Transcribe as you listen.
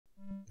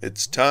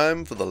It's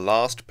time for the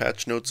last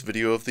patch notes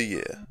video of the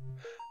year.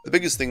 The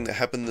biggest thing that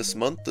happened this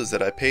month is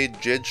that I paid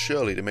Jed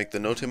Shirley to make the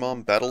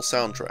Notimon battle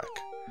soundtrack.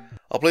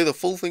 I'll play the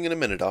full thing in a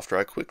minute after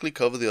I quickly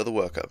cover the other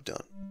work I've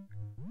done.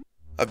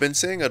 I've been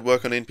saying I'd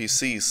work on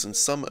NPCs since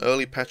some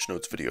early patch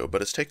notes video,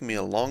 but it's taken me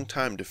a long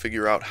time to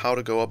figure out how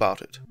to go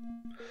about it.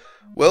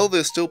 Well,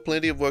 there's still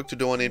plenty of work to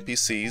do on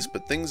NPCs,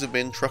 but things have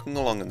been trucking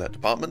along in that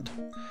department.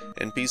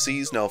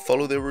 NPCs now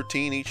follow their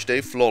routine each day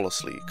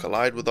flawlessly,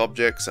 collide with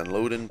objects, and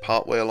load in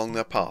partway along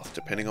their path,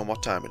 depending on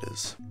what time it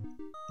is.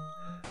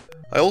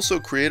 I also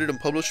created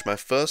and published my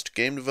first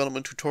game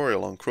development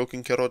tutorial on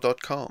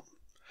croakingkero.com.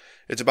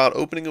 It's about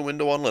opening a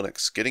window on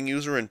Linux, getting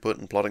user input,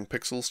 and plotting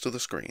pixels to the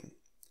screen.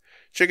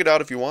 Check it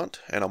out if you want,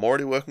 and I'm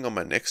already working on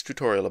my next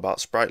tutorial about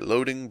sprite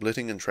loading,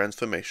 blitting, and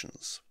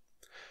transformations.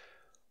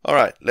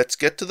 Alright, let's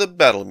get to the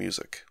battle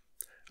music.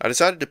 I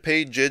decided to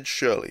pay Jed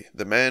Shirley,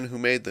 the man who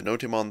made the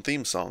Notimon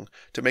theme song,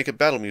 to make a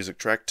battle music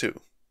track too.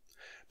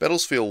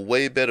 Battles feel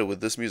way better with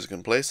this music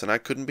in place, and I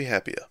couldn't be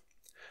happier.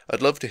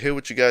 I'd love to hear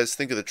what you guys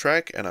think of the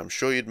track, and I'm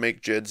sure you'd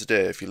make Jed's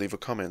day if you leave a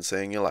comment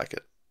saying you like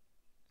it.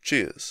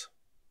 Cheers.